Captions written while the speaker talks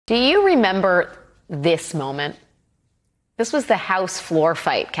Do you remember this moment? This was the House floor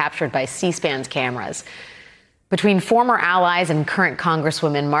fight captured by C-SPAN's cameras between former allies and current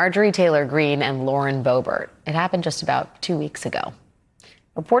Congresswomen Marjorie Taylor Greene and Lauren Boebert. It happened just about 2 weeks ago.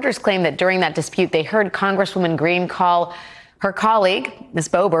 Reporters claim that during that dispute, they heard Congresswoman Greene call her colleague, Ms.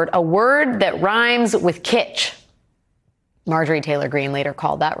 Boebert, a word that rhymes with kitsch. Marjorie Taylor Greene later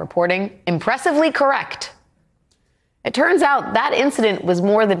called that reporting impressively correct. It turns out that incident was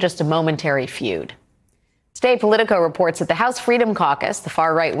more than just a momentary feud. Today, Politico reports that the House Freedom Caucus, the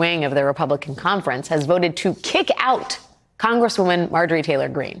far-right wing of the Republican conference, has voted to kick out Congresswoman Marjorie Taylor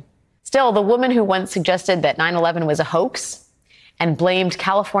Greene. Still, the woman who once suggested that 9/11 was a hoax and blamed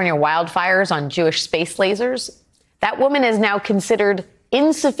California wildfires on Jewish space lasers, that woman is now considered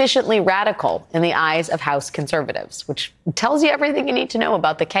insufficiently radical in the eyes of House conservatives, which tells you everything you need to know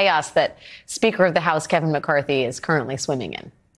about the chaos that Speaker of the House Kevin McCarthy is currently swimming in.